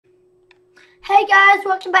Hey guys,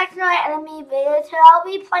 welcome back to my enemy video. Today I'll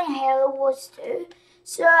be playing Halo Wars 2.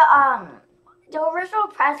 So, the original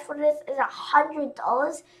price for this is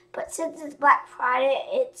 $100, but since it's Black Friday,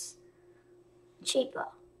 it's cheaper.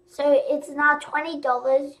 So it's now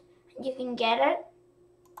 $20 and you can get it.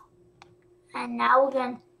 And now we're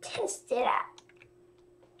going to test it out.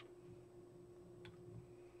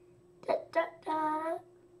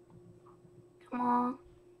 Come on.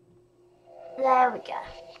 There we go.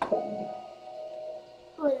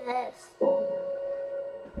 Look at this.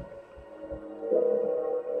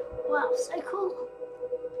 Wow, so cool.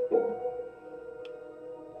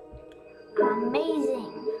 Amazing.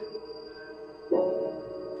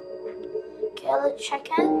 Okay, let's check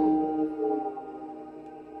in.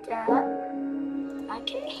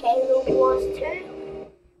 Okay, Halo Wars 2.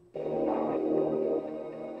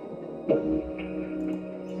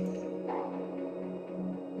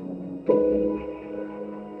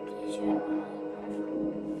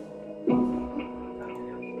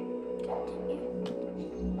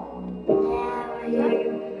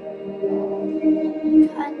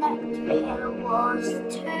 Connect to Halo Wars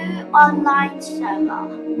 2 online server.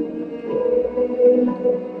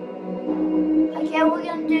 Okay, we're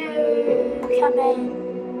gonna do campaign.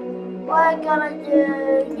 We're gonna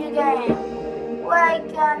do new game. We're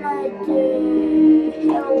gonna do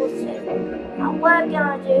Halo Wars 2. And we're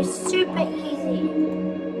gonna do super easy.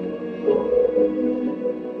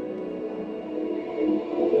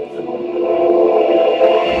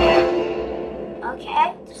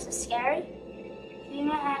 Okay, this is scary. You're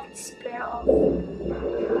gonna have to spare off.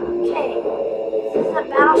 Okay, this is a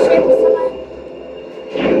battleship or something.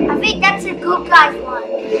 I think that's a good guy's one.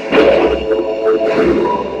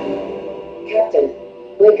 Captain,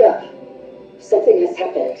 wake up. Something has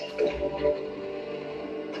happened.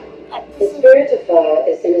 The Spirit of Fire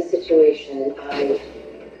is in a situation I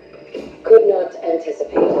could not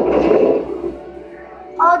anticipate.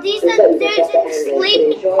 Oh, these are dudes in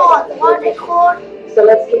sleeping pods. What are they called? So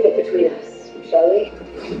let's keep it between us, shall we?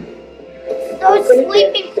 Those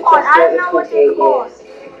sleeping pods, I don't know what they're called.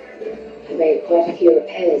 I made quite a few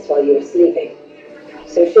repairs while you were sleeping.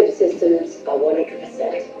 So ship systems are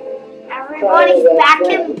 100%. Everybody's back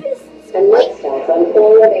in business. And next time,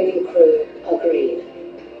 all remaining crew are green.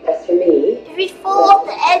 As for me, if you fall off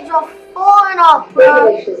the edge, you're falling off, bro.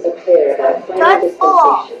 Regulations are clear about final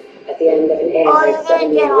dispensation at the end of an air. Oh, you're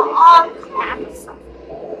gonna get an arm clamp or something.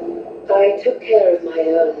 I took care of my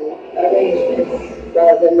own arrangements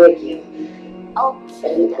rather than wake you. Okay. I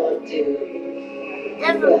didn't want to.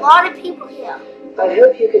 There's a lot of people here. I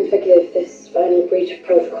hope you can forgive this final breach of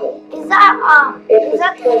protocol. Is that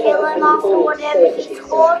the Halo Master or whatever he's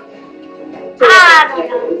called? I don't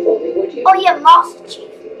know. Oh yeah, Master Chief.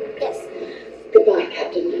 Yes. Goodbye,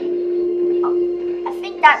 Captain. Oh, I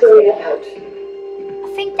think that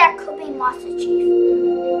could be Master Chief.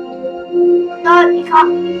 No, you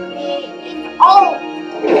can't be. Oh! I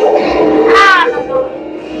don't know.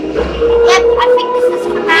 Yep, I think this is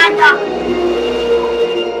Commander.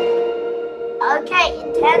 Okay,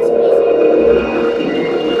 intense music.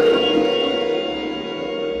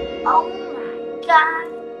 Oh my god.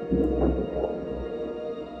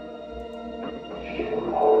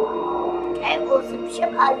 Okay, awesome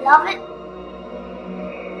ship. I love it.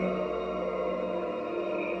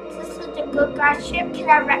 This is the good guy ship. Can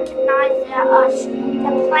I recognize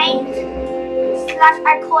the planes? Slash,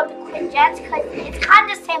 I call it the Quinjets because it's kind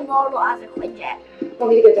of the same model as a Quinjet.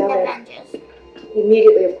 Want me to get down there? Avengers.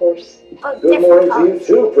 Immediately, of course. But good morning to you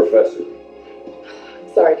too, Professor.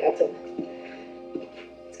 Sorry, Captain.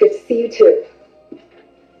 It's good to see you too.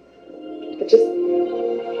 But just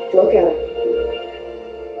look at it.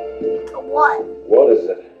 What? What is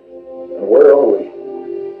it? And where are we?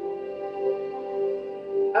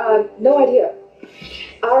 No idea.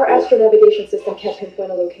 Our astronavigation system can't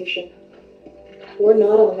pinpoint a location. We're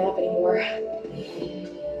not on the map anymore.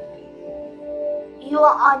 You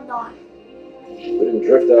are unknown. We didn't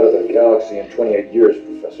drift out of the galaxy in 28 years,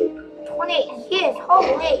 Professor. 28 years?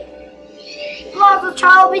 Holy! Lots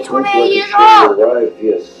child will be 28 years We old! arrived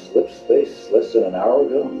via slip space less than an hour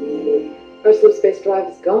ago. Our slip space drive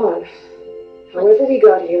is gone. However we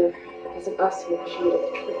got here, it wasn't us who initiated the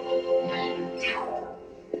trip.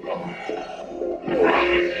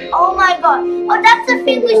 Oh my god. Oh, that's the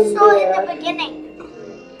thing we saw in the beginning.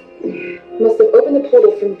 Must have opened the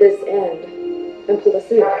portal from this end and pulled us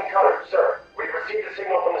in. Connor, sir. We've received a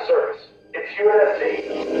signal from the service. It's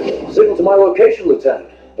UNSC. Signal to my location, Lieutenant.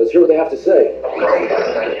 Let's hear what they have to say. I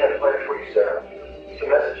can't play it for you, sir. The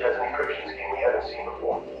message has an encryption scheme we haven't seen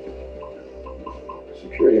before.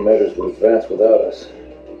 Security measures would advance without us.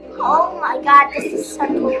 Oh my god, this is so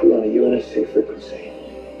cool. We're on a UNSC frequency.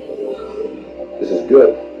 This is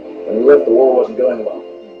good. When we left, the war wasn't going well.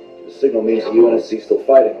 The signal means the UNSC is still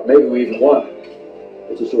fighting, or maybe we even won.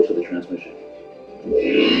 What's the source of the transmission?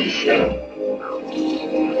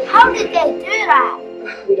 How did they do that?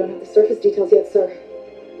 We don't have the surface details yet, sir.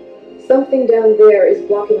 Something down there is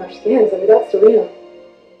blocking our scans, and without Serena.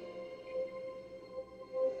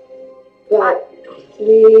 But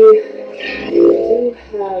we do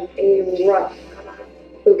have a rough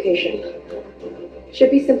location.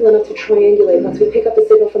 Should be simple enough to triangulate once we pick up the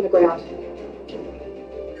signal from the ground.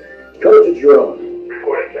 Coverage at your own.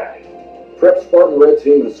 Reporting, Captain. Prep Spartan Red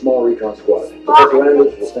Team and a small recon squad. Professor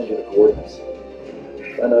Anders will send you the coordinates.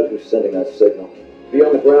 Find out who's sending that signal. Be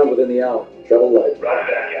on the ground within the hour. Travel light.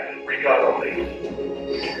 Roger that, Captain. Recon only.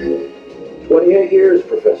 28 years,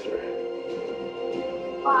 Professor.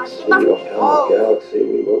 Wow, she See must what be kind of old. galaxy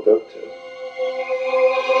we woke up to.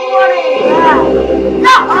 What is that?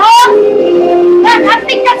 Not off! I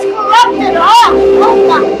think that's corrupted off! Oh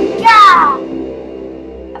my god!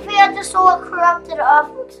 I think I just saw what corrupted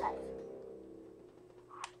off looks like.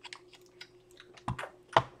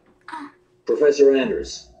 Professor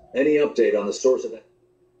Anders, any update on the source of that?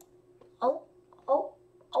 Oh.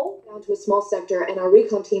 Down to a small sector, and our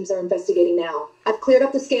recon teams are investigating now. I've cleared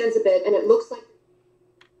up the scans a bit, and it looks like...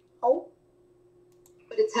 Oh.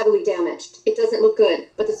 But it's heavily damaged. It doesn't look good,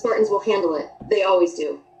 but the Spartans will handle it. They always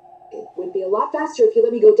do. It would be a lot faster if you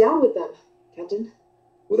let me go down with them, Captain.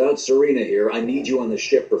 Without Serena here, I need you on the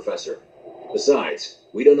ship, Professor. Besides,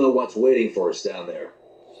 we don't know what's waiting for us down there.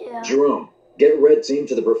 Yeah. Jerome, get Red Team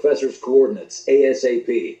to the Professor's coordinates,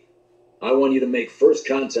 ASAP. I want you to make first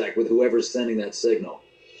contact with whoever's sending that signal.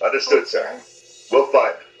 Understood, sir. We'll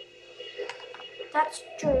find him. That's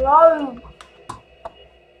Jerome.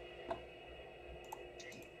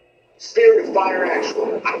 Spirit of Fire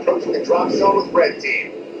Actual. I'm approaching the drop zone with Red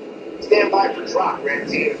Team. Stand by for drop, Red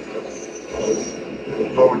Team.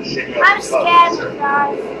 Look forward to shaking up I'm the scared, sir.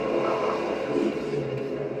 guys.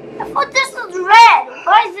 I thought this was red.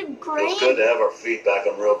 Why is it Feels green? good to have our feet back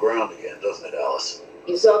on real ground again, doesn't it, Alice?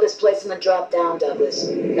 You saw this place in the drop down, Douglas.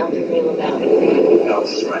 Nothing real about it.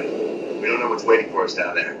 Alice is right. We don't know what's waiting for us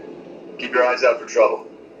down there. Keep your eyes out for trouble.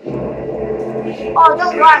 Oh,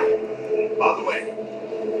 don't run. On the way.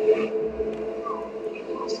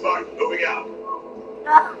 Spartan, moving out.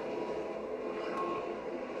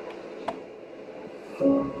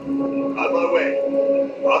 On my way.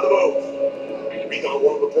 On the move. Recon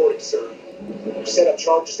 1 reporting, sir. We set up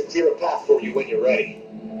charges to clear a path for you when you're ready.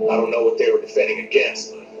 I don't know what they were defending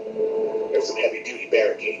against, but there's some heavy-duty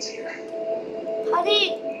barricades here. How do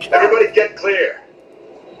you... Everybody get clear.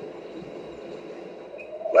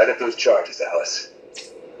 Light up those charges, Alice.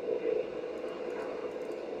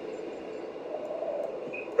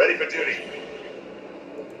 Ready for duty.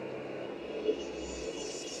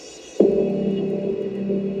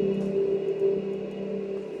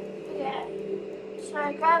 Yeah. So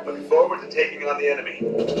I grab Looking these. forward to taking on the enemy.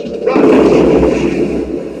 Run!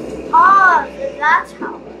 Oh, so that's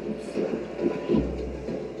how it works.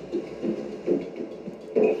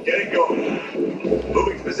 Getting going.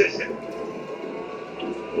 Moving to position.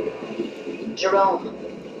 Jerome,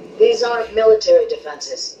 these aren't military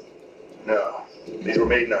defenses. No, these were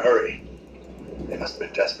made in a hurry. They must have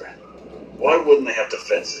been desperate. Why wouldn't they have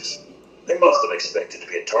defenses? They must have expected to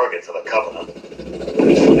be a target for the Covenant.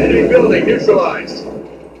 Enemy building neutralized.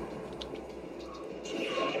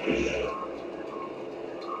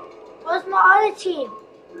 Where's my other team?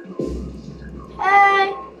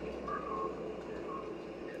 Hey.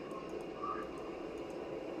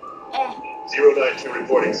 Eh. 092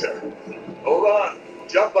 reporting, sir. Hold on.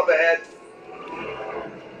 Jump up ahead.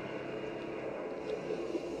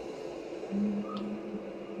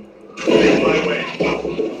 Make my way.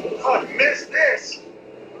 Oh, I missed this!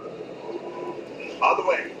 On the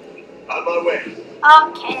way. On my way.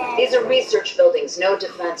 Okay. These are research buildings, no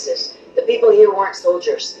defenses. The people here weren't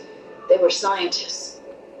soldiers. They were scientists.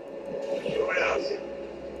 Going out.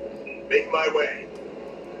 Make my way.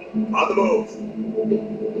 On the move.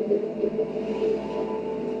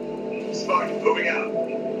 Spartan, moving out.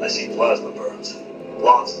 I see plasma burns.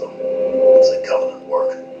 Lots of them. It's a Covenant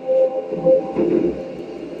work.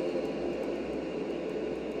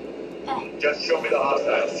 Just show me the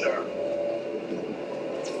hostiles, sir.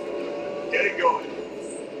 Getting going.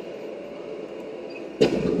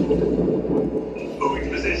 Moving to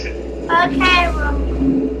position. Okay, well,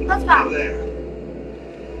 let's Over go. there.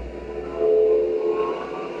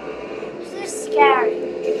 This is scary.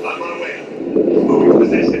 On my way. Moving to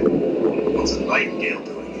position. What's a Nightingale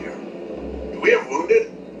doing here? Do we have wounded?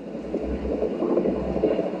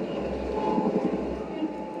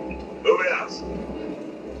 Moving out.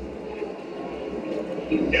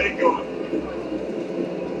 Get it going.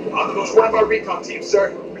 On the most one of our recon teams,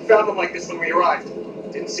 sir. We found them like this when we arrived.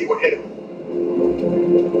 Didn't see what hit him.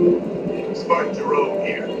 Spartan Jerome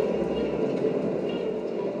here.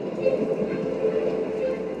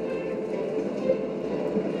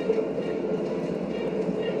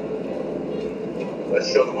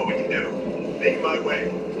 Let's show them what we can do. Make my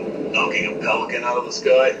way. Knocking a Pelican out of the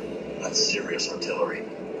sky? That's serious artillery.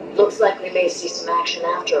 Looks like we may see some action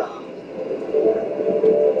after all.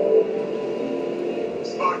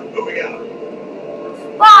 Spartan, moving out.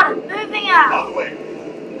 Spartan, moving out. On the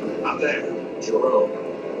way. I'm there. Jerome,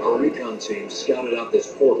 our recon team scouted out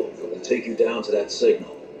this portal that will take you down to that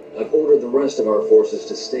signal. I've ordered the rest of our forces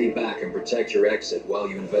to stay back and protect your exit while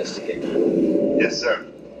you investigate. Yes, sir.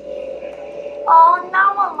 Oh,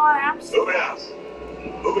 now I'm alone. I'm so Moving out.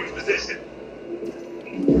 Moving to position.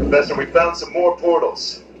 Professor, we found some more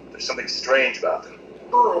portals. There's something strange about them.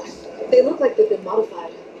 Odd. They look like they've been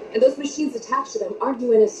modified. And those machines attached to them aren't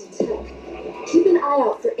UNSC tech. Keep an eye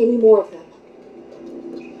out for any more of them.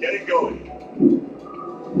 Get it going.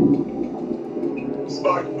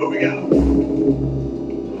 Spartan, moving out.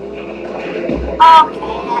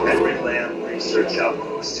 okay. Henry Lamb, Research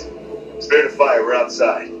Outpost. Spirit of Fire, we're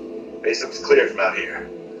outside. Base looks clear from out here.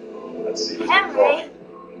 Let's see what's Henry.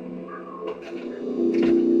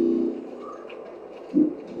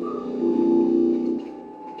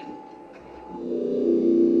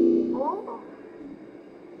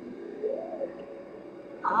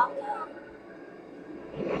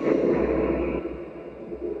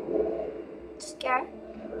 Scared?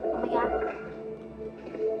 Oh my god.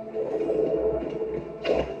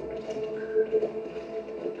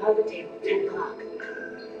 On the table, 10 o'clock.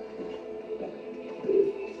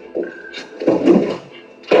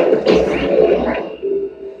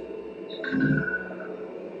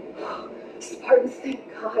 Spartans, thank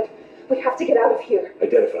God. We have to get out of here.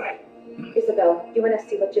 Identify. Isabel,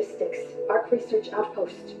 UNSC Logistics, Arc Research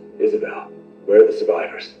Outpost. Isabel, where are the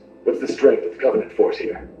survivors? What's the strength of the Covenant force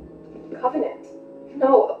here? Covenant?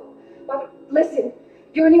 No. Well, listen,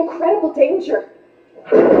 you're in incredible danger.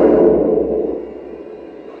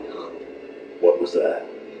 What was that?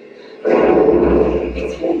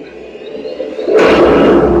 It's him.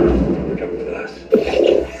 They're coming with us.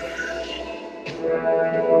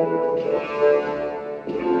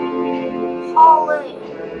 Holy.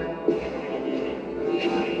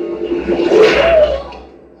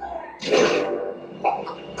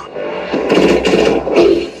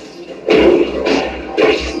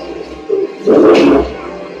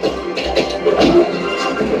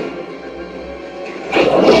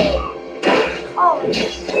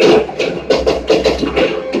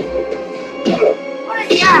 What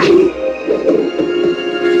is that?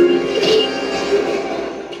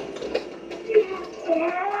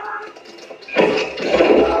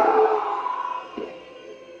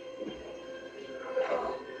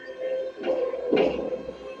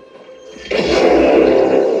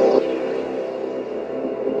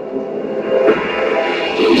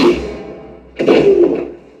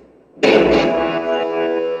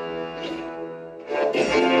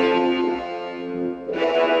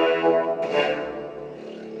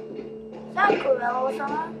 Is that a gorilla or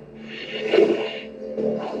something?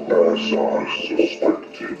 As I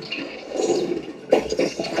suspected.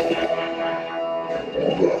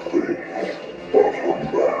 Nothing but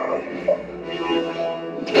a man.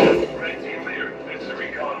 Red team leader, this is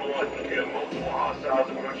Recon 1. We have multiple hostiles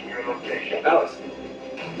approaching your location. Alice.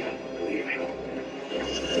 Leaving.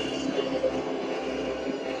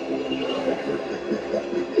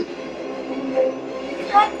 Is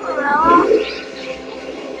that a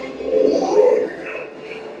gorilla?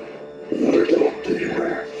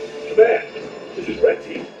 Command, this is Red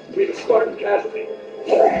Team. We have a Spartan casualty.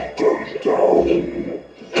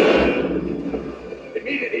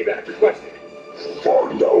 Immediate evac requested.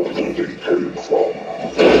 Find out where they came from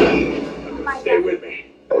Stay with me.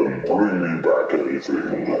 and bring me back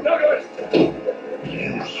anything Douglas!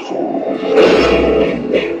 useful.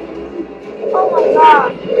 Oh my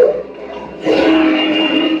god.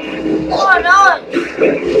 Oh no.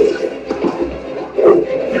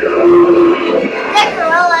 That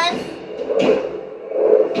gorillas.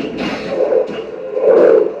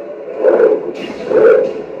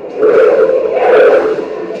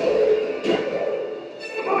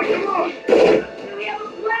 Come on! We have a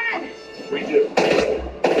plan. We do.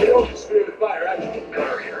 We hold the Spirit of Fire action.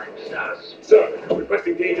 Gunner here. Status. Sir,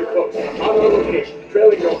 requesting danger close. On our location,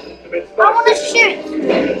 trailing north. Events I want to 5 seconds.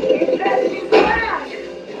 shoot.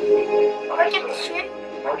 I get to shoot.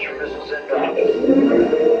 Launch your missiles inbound.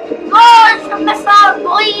 Launch the missiles,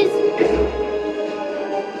 please.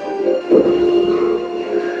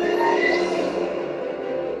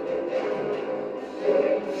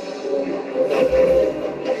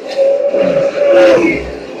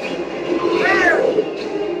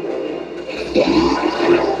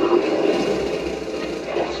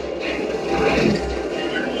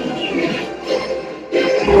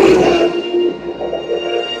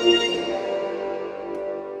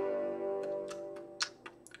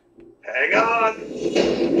 We're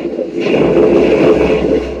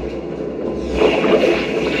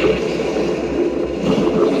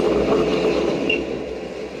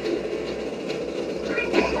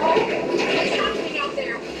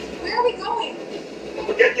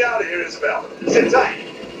getting you out of here, Isabel. Sit tight.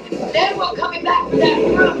 Then we're coming back for that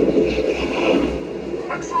room.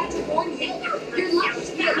 I tried to warn you. You're lucky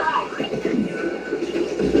to be alive.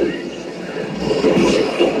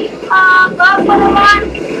 Go for the one.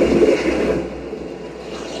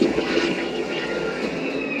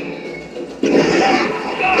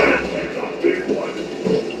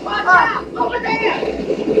 Watch out! Over there!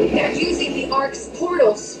 They're using the Ark's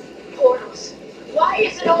portals. Portals. Why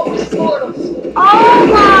is it always portals? Oh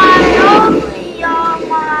my, holy, oh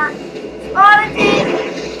my. Spotted.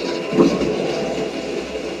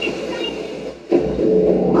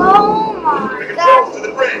 Oh my The god. controls to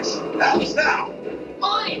the bridge. Alex, now.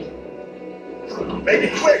 On it! Make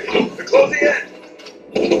it quick. They're closing in.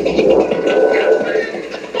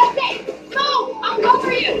 That's it! Go! I'll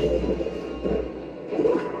cover you!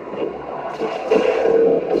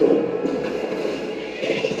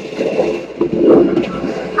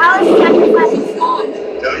 I was sacrificing. He's gone.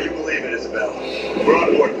 Tell you believe it, Isabel. We're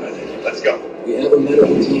on board, pilot. Let's go. We have a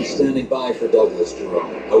medical team standing by for Douglas,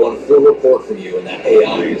 Jerome. I want a full report from you and that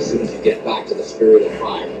AI as soon as you get back to the Spirit of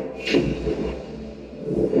Fire.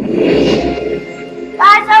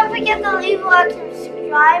 Guys, don't forget to leave a like and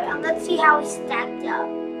subscribe, and let's see how we stacked up.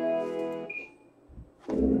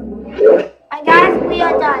 And guys, we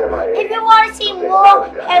are done. If you want to see more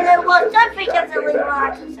Halo Wars, don't forget to leave